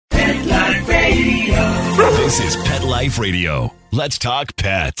This is Pet Life Radio. Let's talk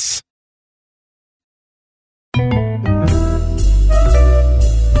pets.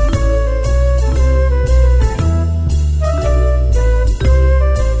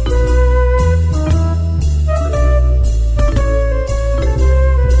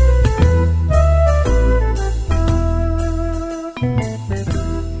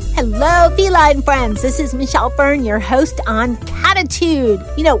 Hello, feline friends. This is Michelle Fern, your host on Cattitude.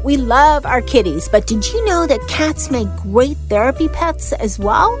 You know, we love our kitties, but did you know that cats make great therapy pets as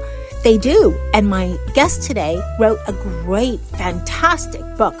well? They do. And my guest today wrote a great, fantastic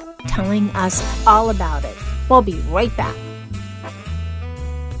book telling us all about it. We'll be right back.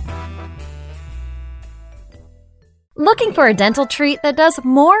 Looking for a dental treat that does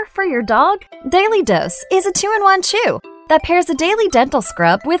more for your dog? Daily Dose is a 2-in-1 chew that pairs a daily dental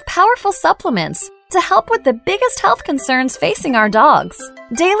scrub with powerful supplements to help with the biggest health concerns facing our dogs.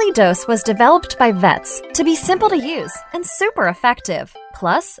 Daily Dose was developed by vets to be simple to use and super effective.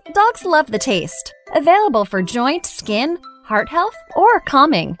 Plus, dogs love the taste. Available for joint, skin, heart health, or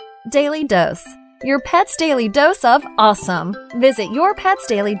calming. Daily Dose. Your pet's daily dose of awesome. Visit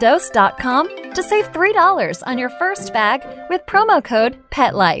yourpetsdailydose.com to save $3 on your first bag with promo code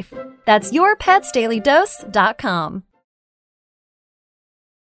PETLIFE. That's yourpetsdailydose.com.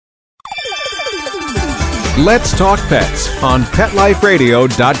 Let's Talk Pets on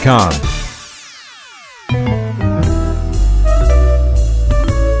PetLifeRadio.com.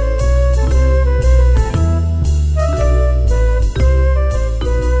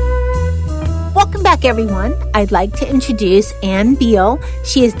 Welcome back, everyone. I'd like to introduce Anne Beall.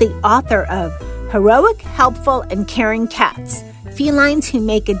 She is the author of Heroic, Helpful, and Caring Cats, Felines Who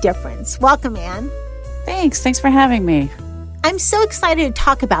Make a Difference. Welcome, Anne. Thanks for having me. I'm so excited to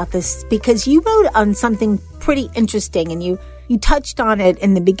talk about this because you wrote on something pretty interesting, and you touched on it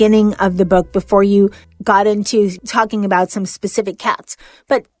in the beginning of the book before you got into talking about some specific cats.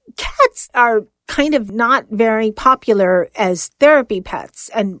 But cats are kind of not very popular as therapy pets.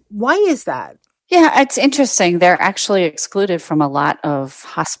 And why is that? Yeah, it's interesting. They're actually excluded from a lot of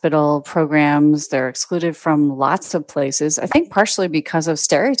hospital programs. They're excluded from lots of places. I think partially because of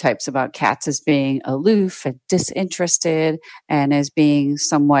stereotypes about cats as being aloof and disinterested and as being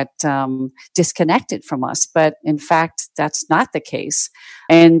somewhat disconnected from us. But in fact, that's not the case.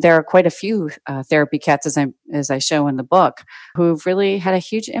 And there are quite a few therapy cats, as I show in the book, who've really had a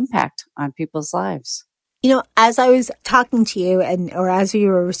huge impact on people's lives. You know, as I was talking to you or as you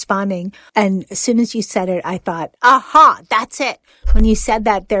were responding, and as soon as you said it, I thought, aha, that's it. When you said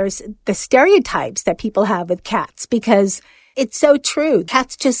that, there's the stereotypes that people have with cats, because it's so true.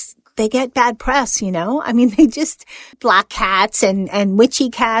 Cats they get bad press, you know? I mean, they just black cats and witchy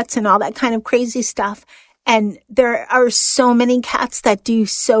cats and all that kind of crazy stuff. And there are so many cats that do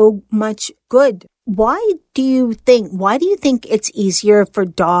so much good. Why do you think it's easier for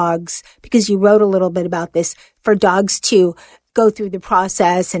dogs, because you wrote a little bit about this, for dogs to go through the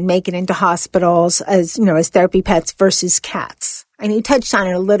process and make it into hospitals as therapy pets versus cats? I know you touched on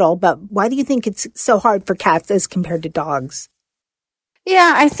it a little, but why do you think it's so hard for cats as compared to dogs?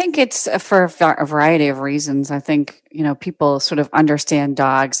 Yeah, I think it's for a variety of reasons. I think, people sort of understand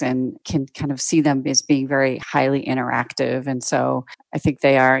dogs and can kind of see them as being very highly interactive. And so I think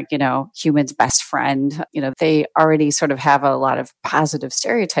they are, humans' best friend. They already sort of have a lot of positive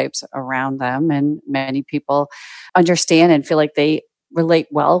stereotypes around them. And many people understand and feel like they relate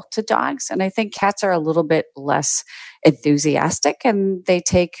well to dogs. And I think cats are a little bit less enthusiastic, and they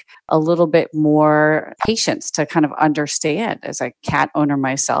take a little bit more patience to kind of understand. As a cat owner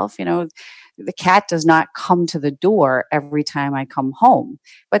myself, the cat does not come to the door every time I come home,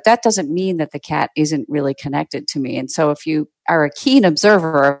 but that doesn't mean that the cat isn't really connected to me. And so if you are a keen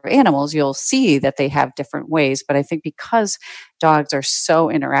observer of animals, you'll see that they have different ways. But I think because dogs are so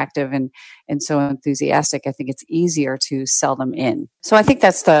interactive and so enthusiastic, I think it's easier to sell them in. So I think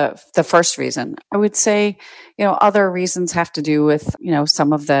that's the first reason. I would say, other reasons have to do with,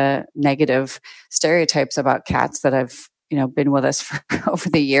 some of the negative stereotypes about cats that have been with us for over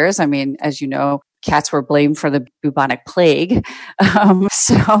the years. I mean, as you know, cats were blamed for the bubonic plague.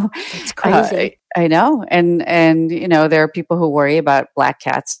 So it's crazy. I know. And, there are people who worry about black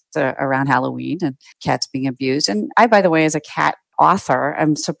cats around Halloween and cats being abused. And I, by the way, as a cat author,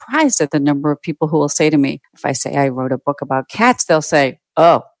 I'm surprised at the number of people who will say to me, if I say I wrote a book about cats, they'll say,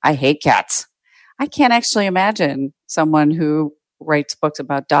 "Oh, I hate cats." I can't actually imagine someone who writes books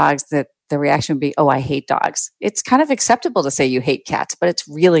about dogs that the reaction would be, "Oh, I hate dogs." It's kind of acceptable to say you hate cats, but it's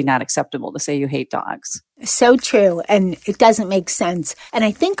really not acceptable to say you hate dogs. So true. And it doesn't make sense. And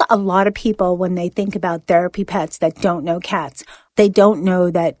I think a lot of people, when they think about therapy pets that don't know cats, they don't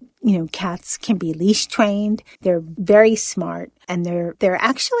know that cats can be leash trained. They're very smart, and they're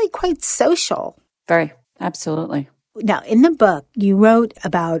actually quite social. Very, absolutely. Now, in the book, you wrote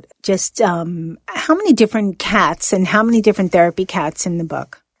about just how many different cats and how many different therapy cats in the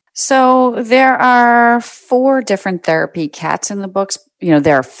book? So there are 4 different therapy cats in the books.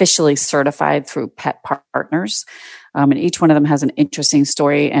 They're officially certified through Pet Partners. And each one of them has an interesting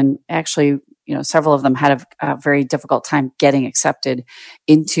story. And actually, several of them had a very difficult time getting accepted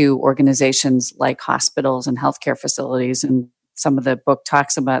into organizations like hospitals and healthcare facilities. And some of the book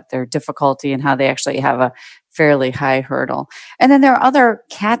talks about their difficulty and how they actually have a fairly high hurdle. And then there are other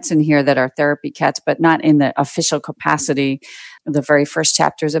cats in here that are therapy cats, but not in the official capacity. The very first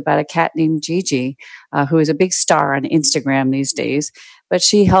chapter is about a cat named Gigi, who is a big star on Instagram these days. But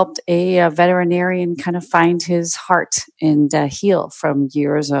she helped a veterinarian kind of find his heart and heal from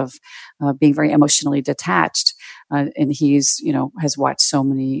years of being very emotionally detached. And he's, has watched so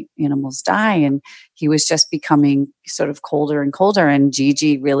many animals die, and he was just becoming sort of colder and colder. And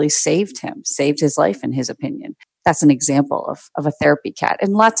Gigi really saved his life, in his opinion. That's an example of a therapy cat.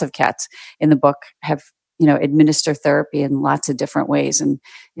 And lots of cats in the book have, administer therapy in lots of different ways. And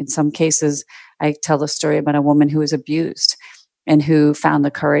in some cases, I tell the story about a woman who was abused and who found the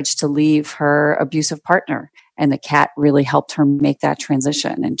courage to leave her abusive partner. And the cat really helped her make that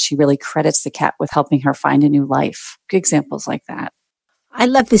transition. And she really credits the cat with helping her find a new life. Good examples like that. I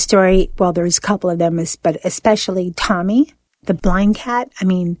love the story. Well, there's a couple of them, but especially Tommy, the blind cat. I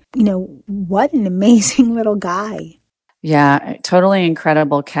mean, what an amazing little guy. Yeah, totally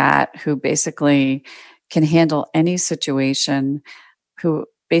incredible cat who basically can handle any situation, who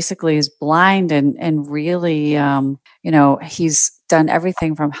basically is blind and really, he's done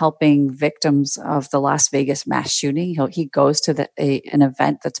everything from helping victims of the Las Vegas mass shooting. He goes to an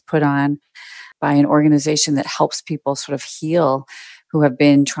event that's put on by an organization that helps people sort of heal who have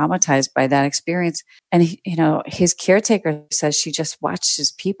been traumatized by that experience. And, his caretaker says she just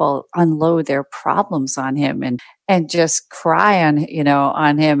watches people unload their problems on him and just cry on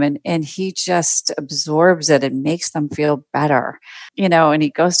him. And he just absorbs it and makes them feel better, and he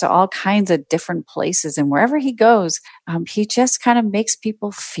goes to all kinds of different places. And wherever he goes, he just kind of makes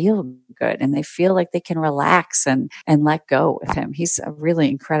people feel good, and they feel like they can relax and let go with him. He's a really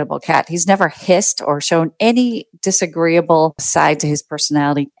incredible cat. He's never hissed or shown any disagreeable side to his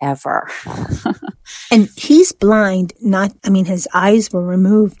personality ever. And he's blind, his eyes were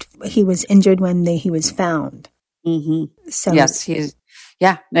removed. He was injured when he was found. Mm-hmm. So yes,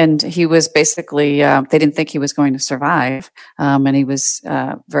 and he was basically, they didn't think he was going to survive. And he was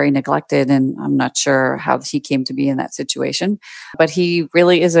very neglected, and I'm not sure how he came to be in that situation. But he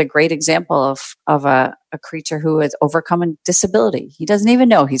really is a great example of a creature who has overcome a disability. He doesn't even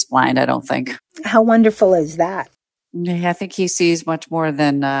know he's blind, I don't think. How wonderful is that? Yeah, I think he sees much more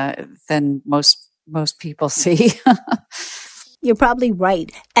than most people see. You're probably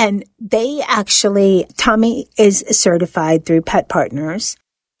right. And Tommy is certified through Pet Partners.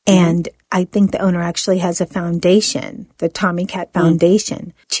 And I think the owner actually has a foundation, the Tommy Cat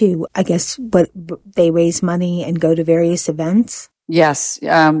Foundation, to, I guess, they raise money and go to various events. Yes.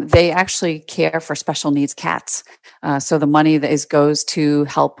 They actually care for special needs cats. So the money goes to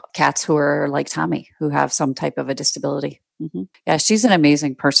help cats who are like Tommy, who have some type of a disability. Mm-hmm. Yeah, she's an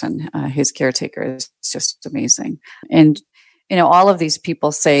amazing person. His caretaker is just amazing. And all of these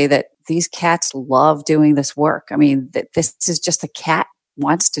people say that these cats love doing this work. I mean, this is just a cat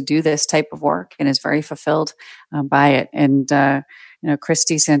wants to do this type of work and is very fulfilled by it. And,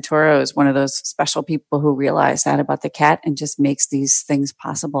 Christy Santoro is one of those special people who realize that about the cat and just makes these things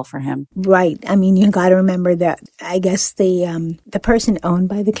possible for him. Right. I mean, you got to remember that, I guess, the person owned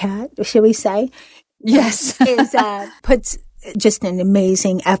by the cat, should we say? Yes. Puts just an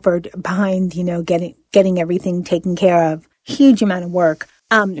amazing effort behind, getting everything taken care of. Huge amount of work.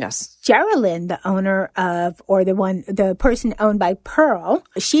 Yes. Geraldine, the owner the person owned by Pearl,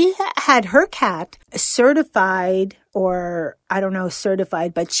 she had her cat certified, or I don't know,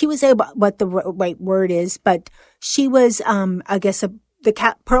 but she was able, what the right word is, but she was, I guess, the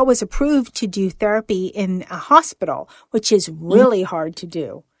cat Pearl was approved to do therapy in a hospital, which is really hard to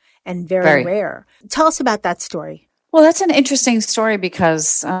do and very rare. Tell us about that story. Well, that's an interesting story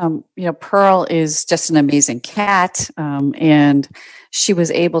because, Pearl is just an amazing cat. And she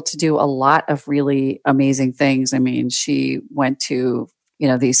was able to do a lot of really amazing things. I mean, she went to,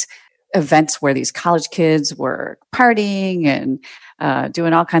 these events where these college kids were partying and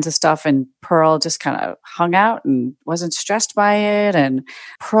doing all kinds of stuff. And Pearl just kind of hung out and wasn't stressed by it. And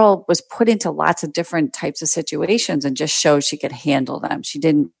Pearl was put into lots of different types of situations and just showed she could handle them. She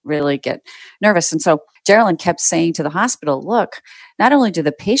didn't really get nervous. And so Geraldine kept saying to the hospital, look, not only do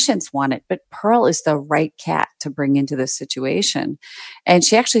the patients want it, but Pearl is the right cat to bring into this situation. And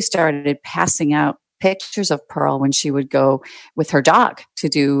she actually started passing out pictures of Pearl when she would go with her dog to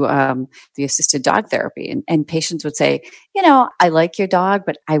do the assisted dog therapy. And patients would say, I like your dog,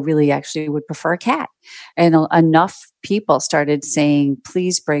 but I really actually would prefer a cat. And enough people started saying,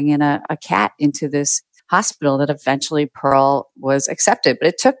 please bring in a cat into this hospital that eventually Pearl was accepted. But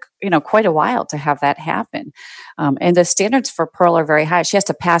it took, quite a while to have that happen. And the standards for Pearl are very high. She has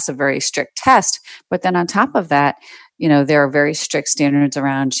to pass a very strict test. But then on top of that, there are very strict standards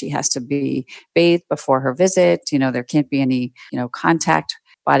around she has to be bathed before her visit. There can't be any, contact,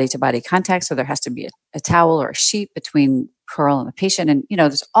 body-to-body contact. So there has to be a towel or a sheet between Pearl and the patient. And,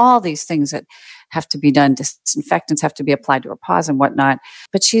 there's all these things that have to be done. Disinfectants have to be applied to her paws and whatnot.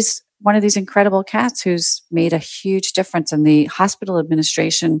 But she's one of these incredible cats who's made a huge difference. And the hospital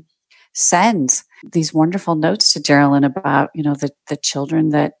administration sends these wonderful notes to Geraldine about, the children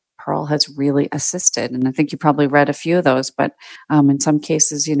that Pearl has really assisted. And I think you probably read a few of those, but in some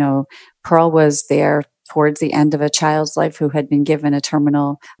cases, Pearl was there towards the end of a child's life who had been given a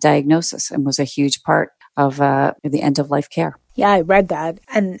terminal diagnosis and was a huge part of the end of life care. Yeah, I read that.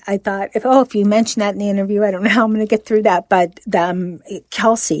 And I thought, if you mentioned that in the interview, I don't know how I'm going to get through that. But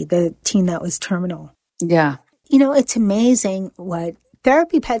Kelsey, the teen that was terminal. Yeah. It's amazing what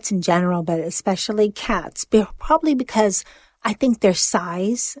therapy pets in general, but especially cats, probably because I think their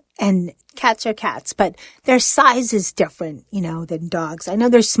size, and cats are cats, but their size is different, than dogs. I know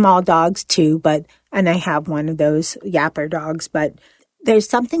there's small dogs too, and I have one of those yapper dogs, but there's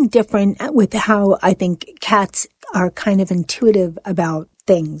something different with how I think cats are kind of intuitive about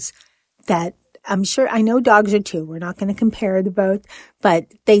things that I know dogs are too. We're not going to compare the both, but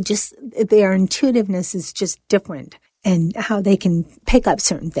their intuitiveness is just different and how they can pick up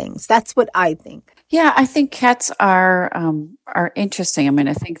certain things. That's what I think. Yeah, I think cats are interesting. I mean,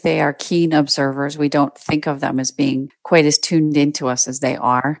 I think they are keen observers. We don't think of them as being quite as tuned into us as they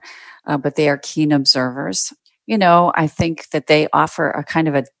are, but they are keen observers. I think that they offer a kind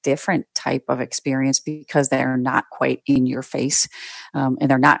of a different type of experience because they're not quite in your face, and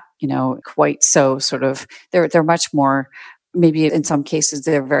they're not, quite so sort of. They're much more. Maybe in some cases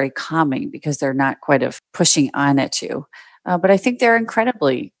they're very calming because they're not quite of pushing on at you. But I think they're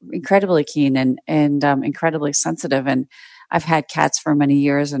incredibly keen and incredibly sensitive. And I've had cats for many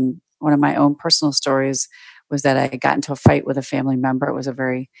years. And one of my own personal stories was that I got into a fight with a family member. It was a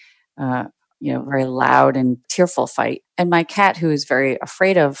very, very loud and tearful fight. And my cat, who is very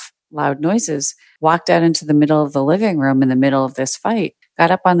afraid of loud noises, walked out into the middle of the living room in the middle of this fight,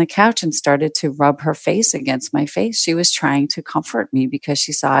 got up on the couch and started to rub her face against my face. She was trying to comfort me because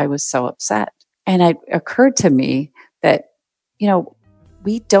she saw I was so upset. And it occurred to me that,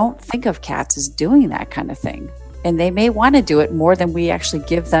 we don't think of cats as doing that kind of thing. And they may want to do it more than we actually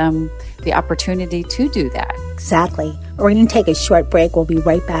give them the opportunity to do that. Exactly. We're going to take a short break. We'll be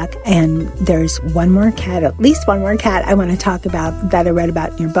right back. And there's one more cat, at least one more cat I want to talk about that I read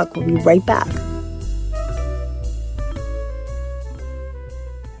about in your book. We'll be right back.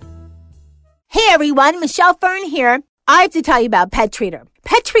 Hey everyone, Michelle Fern here. I have to tell you about Pet Treater.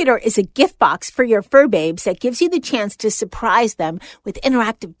 Pet Treater is a gift box for your fur babes that gives you the chance to surprise them with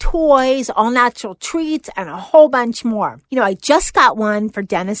interactive toys, all natural treats, and a whole bunch more. I just got one for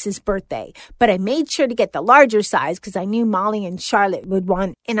Dennis's birthday, but I made sure to get the larger size because I knew Molly and Charlotte would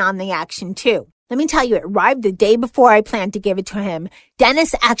want in on the action too. Let me tell you, it arrived the day before I planned to give it to him.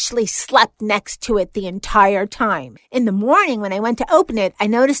 Dennis actually slept next to it the entire time. In the morning, when I went to open it, I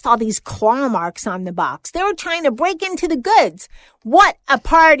noticed all these claw marks on the box. They were trying to break into the goods. What a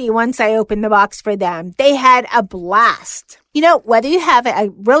party once I opened the box for them. They had a blast. Whether you have a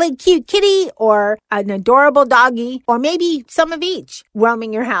really cute kitty or an adorable doggy or maybe some of each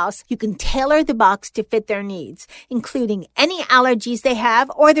roaming your house, you can tailor the box to fit their needs, including any allergies they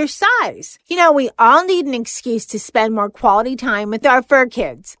have or their size. We all need an excuse to spend more quality time with our fur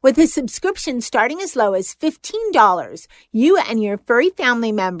kids. With a subscription starting as low as $15, you and your furry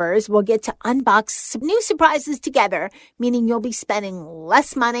family members will get to unbox some new surprises together, meaning you'll be spending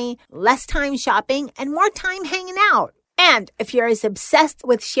less money, less time shopping, and more time hanging out. And if you're as obsessed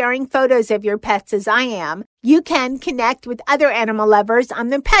with sharing photos of your pets as I am, you can connect with other animal lovers on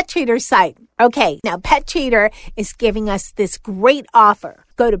the Pet Treater site. Okay, now Pet Treater is giving us this great offer.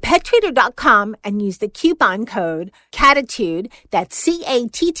 Go to pettreader.com and use the coupon code Cattitude, that's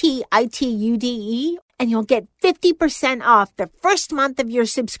CATTITUDE, and you'll get 50% off the first month of your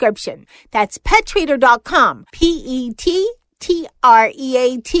subscription. That's pettreader.com,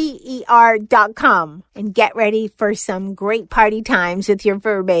 PETTREATER.com, and get ready for some great party times with your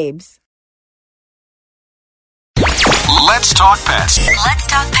fur babes. Let's talk pets. Let's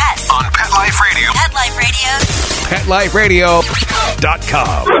talk pets On Pet Life Radio. Pet Life Radio.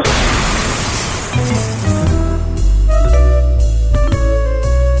 PetLifeRadio.com.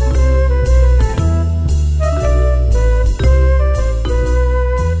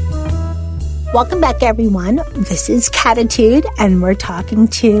 Welcome back, everyone. This is Cattitude, and we're talking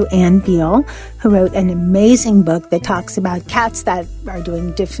to Anne Beall, who wrote an amazing book that talks about cats that are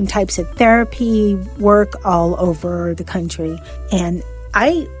doing different types of therapy work all over the country. And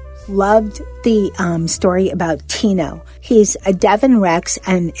I loved the story about Tino. He's a Devon Rex,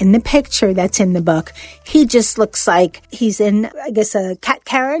 and in the picture that's in the book, he just looks like he's in, I guess, a cat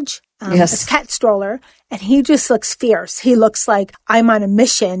carriage. Yes. A cat stroller, and he just looks fierce. He looks like I'm on a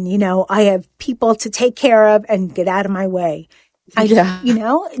mission. I have people to take care of and get out of my way.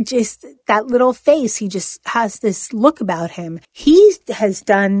 Just that little face. He just has this look about him. He has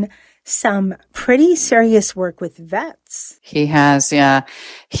done some pretty serious work with vets. He has, yeah.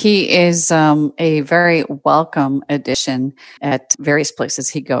 He is a very welcome addition at various places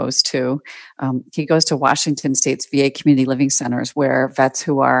he goes to. He goes to Washington State's VA community living centers, where vets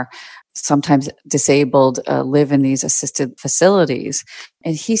who are sometimes disabled live in these assisted facilities.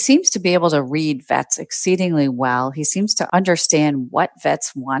 And he seems to be able to read vets exceedingly well. He seems to understand what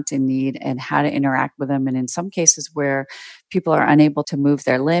vets want and need and how to interact with them. And in some cases where people are unable to move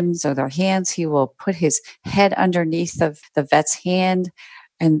their limbs or their hands, he will put his head underneath of the vet's hand,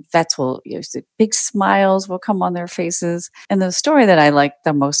 and vets will use big smiles will come on their faces. And the story that I like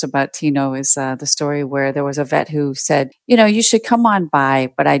the most about Tino is the story where there was a vet who said, you should come on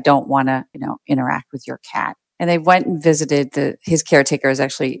by, but I don't want to, interact with your cat. And they went and visited his caretaker is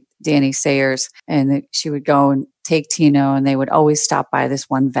actually Danny Sayers, and she would go and take Tino, and they would always stop by this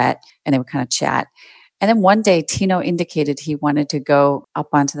one vet, and they would kind of chat. And then one day Tino indicated he wanted to go up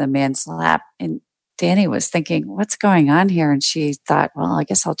onto the man's lap, and Danny was thinking, what's going on here? And she thought, well, I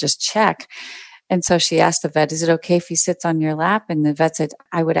guess I'll just check. And so she asked the vet, is it okay if he sits on your lap? And the vet said,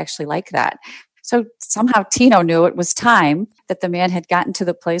 I would actually like that. So somehow Tino knew it was time that the man had gotten to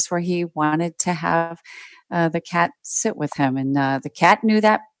the place where he wanted to have the cat sit with him. And the cat knew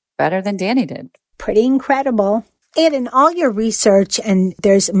that better than Danny did. Pretty incredible. And in all your research, and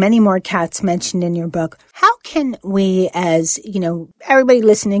there's many more cats mentioned in your book, how can we, as, everybody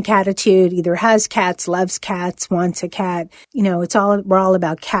listening to Cattitude either has cats, loves cats, wants a cat, we're all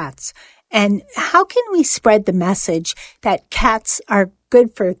about cats. And how can we spread the message that cats are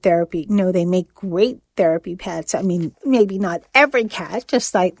good for therapy? They make great therapy pets. I mean, maybe not every cat,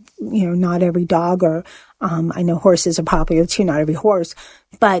 just like, not every dog, or I know horses are popular too, not every horse,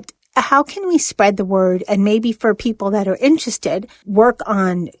 but how can we spread the word, and maybe for people that are interested, work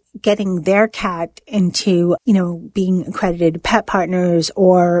on getting their cat into, being accredited pet partners,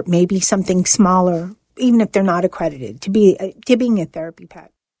 or maybe something smaller, even if they're not accredited, to being a therapy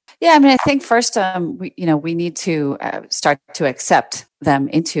pet? Yeah, I mean, I think first, we need to start to accept them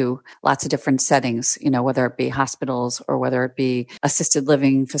into lots of different settings, whether it be hospitals or whether it be assisted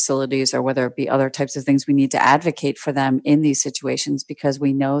living facilities or whether it be other types of things. We need to advocate for them in these situations because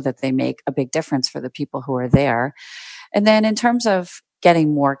we know that they make a big difference for the people who are there. And then in terms of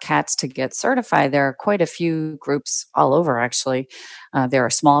getting more cats to get certified, there are quite a few groups all over, actually. There are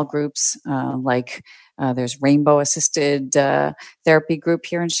small groups there's Rainbow Assisted Therapy Group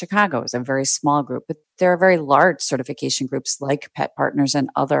here in Chicago. It's a very small group, but there are very large certification groups like Pet Partners and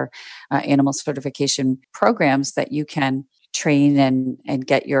other animal certification programs that you can train and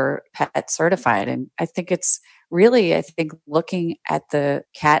get your pet certified. And I think it's really, looking at the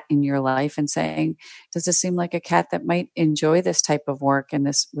cat in your life and saying, does this seem like a cat that might enjoy this type of work?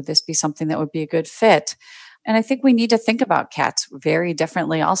 And would this be something that would be a good fit? And I think we need to think about cats very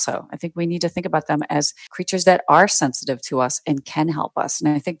differently also. I think we need to think about them as creatures that are sensitive to us and can help us.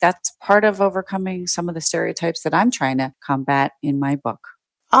 And I think that's part of overcoming some of the stereotypes that I'm trying to combat in my book.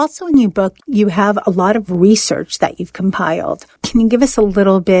 Also in your book, you have a lot of research that you've compiled. Can you give us a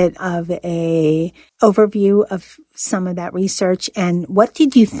little bit of a overview of some of that research, and what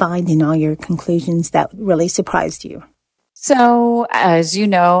did you find in all your conclusions that really surprised you? So, as you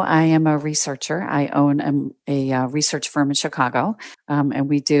know, I am a researcher. I own a research firm in Chicago, and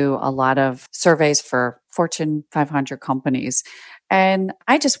we do a lot of surveys for Fortune 500 companies. And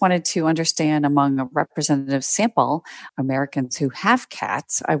I just wanted to understand, among a representative sample, Americans who have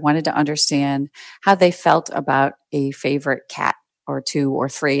cats, I wanted to understand how they felt about a favorite cat or two or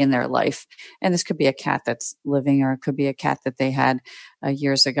three in their life. And this could be a cat that's living, or it could be a cat that they had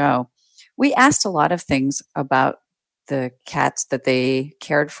years ago. We asked a lot of things about the cats that they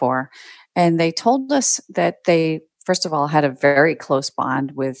cared for. And they told us that they, first of all, had a very close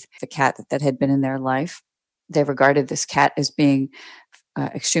bond with the cat that had been in their life. They regarded this cat as being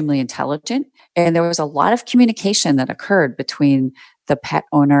extremely intelligent. And there was a lot of communication that occurred between the pet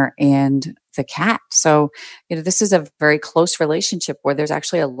owner and the cat. So, this is a very close relationship where there's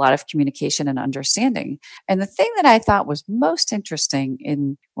actually a lot of communication and understanding. And the thing that I thought was most interesting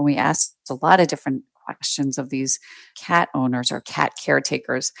when we asked a lot of different questions of these cat owners or cat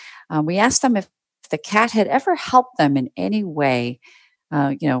caretakers, we asked them if the cat had ever helped them in any way.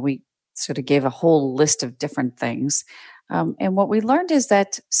 We sort of gave a whole list of different things. And what we learned is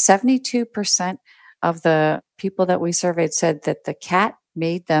that 72% of the people that we surveyed said that the cat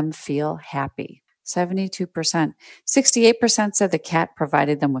made them feel happy. 72%. 68% said the cat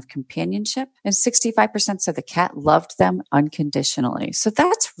provided them with companionship, and 65% said the cat loved them unconditionally. So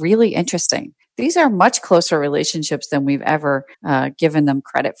that's really interesting. These are much closer relationships than we've ever given them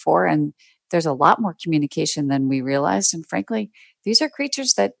credit for. And there's a lot more communication than we realized. And frankly, these are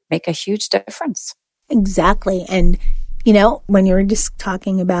creatures that make a huge difference. Exactly. And when you were just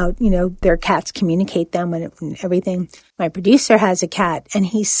talking about, their cats communicate them and everything. My producer has a cat and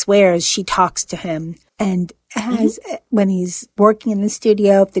he swears she talks to him. And when he's working in the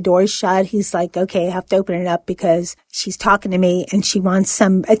studio, if the door's shut, he's like, okay, I have to open it up because she's talking to me and she wants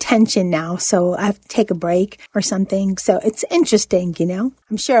some attention now. So I have to take a break or something. So it's interesting,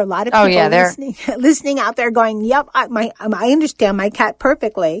 I'm sure a lot of people listening out there going, yep, I understand my cat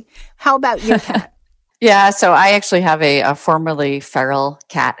perfectly. How about your cat? Yeah, so I actually have a formerly feral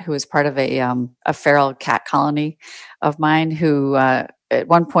cat who was part of a feral cat colony of mine who at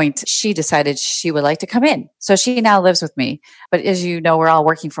one point she decided she would like to come in. So she now lives with me. But as you know, we're all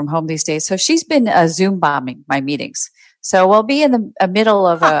working from home these days. So she's been Zoom bombing my meetings. So we'll be in the middle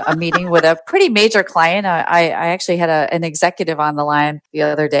of a meeting with a pretty major client. I actually had an executive on the line the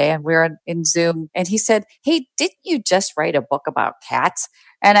other day, and we were in Zoom. And he said, hey, didn't you just write a book about cats?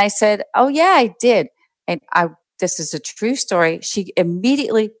 And I said, oh, yeah, I did. And this is a true story. She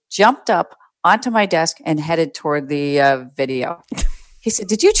immediately jumped up onto my desk and headed toward the video. He said,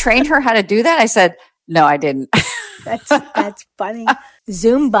 did you train her how to do that? I said, no, I didn't. That's funny.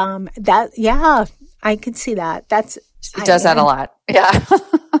 Zoom bomb. I could see that. She does that a lot. Yeah.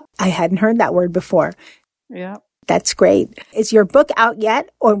 I hadn't heard that word before. Yeah. That's great. Is your book out yet?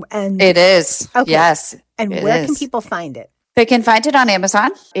 It is. Okay. Yes. And where can people find it? They can find it on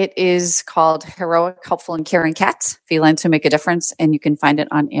Amazon. It is called Heroic, Helpful, and Caring Cats, Felines Who Make a Difference, and you can find it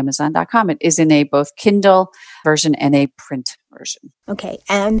on Amazon.com. It is in a both Kindle version and a print version. Okay,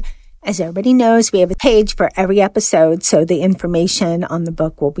 and as everybody knows, we have a page for every episode, so the information on the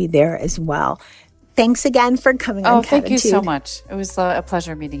book will be there as well. Thanks again for coming on Cattitude. Thank you so much. It was a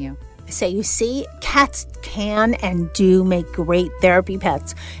pleasure meeting you. So you see, cats can and do make great therapy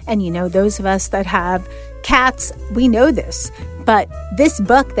pets. And those of us that have cats, we know this. But this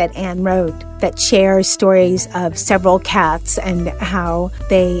book that Anne wrote that shares stories of several cats and how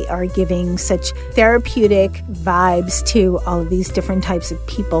they are giving such therapeutic vibes to all of these different types of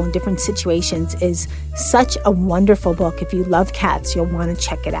people in different situations is such a wonderful book. If you love cats, you'll want to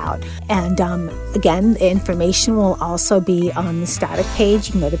check it out. And again, the information will also be on the static page.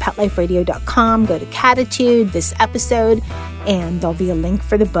 You can go to PetLifeRadio.com, go to Cattitude, this episode, and there'll be a link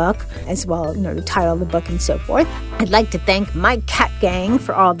for the book as well, the title of the book and so forth. I'd like to thank my cat gang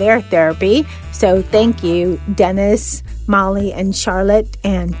for all their therapy. So thank you, Dennis, Molly, and Charlotte.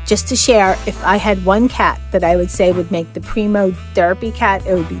 And just to share, if I had one cat that I would say would make the primo therapy cat,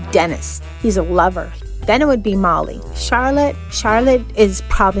 it would be Dennis. He's a lover. Then it would be Molly. Charlotte is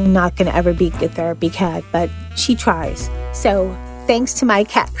probably not going to ever be a therapy cat, but she tries. So thanks to my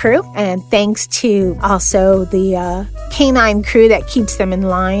cat crew, and thanks to also the canine crew that keeps them in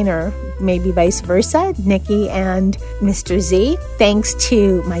line, or maybe vice versa, Nikki and Mr. Z. Thanks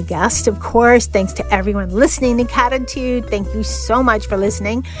to my guest, of course. Thanks to everyone listening to Cattitude. Thank you so much for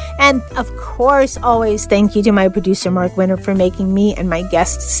listening. And of course, always thank you to my producer, Mark Winter, for making me and my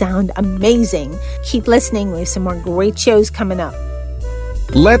guests sound amazing. Keep listening. We have some more great shows coming up.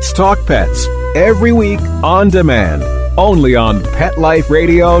 Let's Talk Pets, every week on demand, only on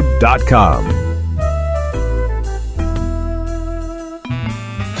PetLifeRadio.com.